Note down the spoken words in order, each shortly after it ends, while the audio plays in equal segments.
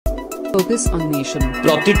Focus on nation.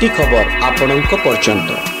 प्रतिटी खबर आपणक पर्यंत।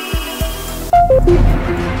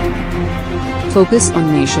 Focus on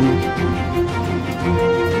nation.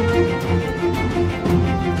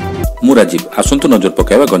 मु राजीव आसंतु नजर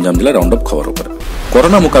पकाइबा गंजाम जिला राउंड अप खबर उपर।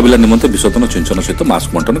 कोरोना मुकाबिला निमंते विशोधन सिंचन सहित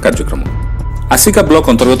मास्क बंटन कार्यक्रम। आसिका ब्लॉक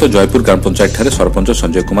अंतर्गत जयपुर ग्राम पंचायत ठारे सरपंच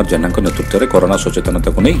संजय कुमार जेना नेतृत्व में कोरोना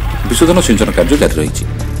सचेतनता को नहीं विशोधन सिंचन कार्य जारी रही।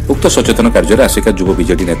 उक्त सचेतन कार्य आसिका युव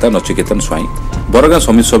बीजेडी नेता नचिकेतन स्वाई बरगां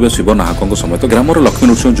समिति सभ्य शिव नाहक समेत ग्रामर लक्ष्मी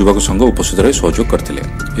नृसिंह युवक संघ उपस्थित रही सहयोग करते।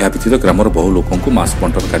 व्यतीत ग्रामर बहु लोकों मास्क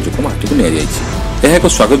बंटन कार्यक्रम हाथ को एक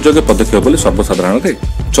स्वागतयोग्य पदक्षेप बोली सर्वसाधारण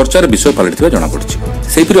चर्चार विषय पलटि जमापड़ी।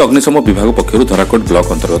 सेपरी अग्निशम विभाग पक्षर धराकोट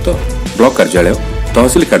ब्लॉक अंतर्गत ब्लॉक कार्यालय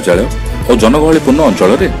तहसिल कार्यालय और जनगहलीपूर्ण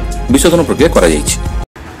अंचल में विशोधन प्रक्रिया करा जायछि।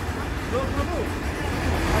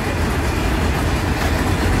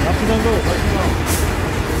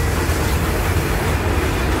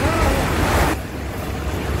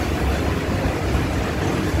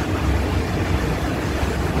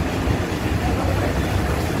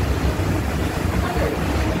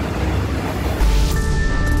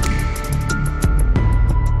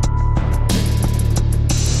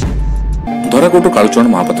 धराकोट Kalacharan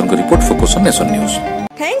Mahapatra report focus on nation news.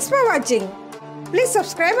 Thanks for watching. Please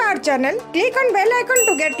subscribe our channel, click on bell icon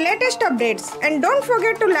to get latest updates, and don't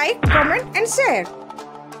forget to like, comment and share.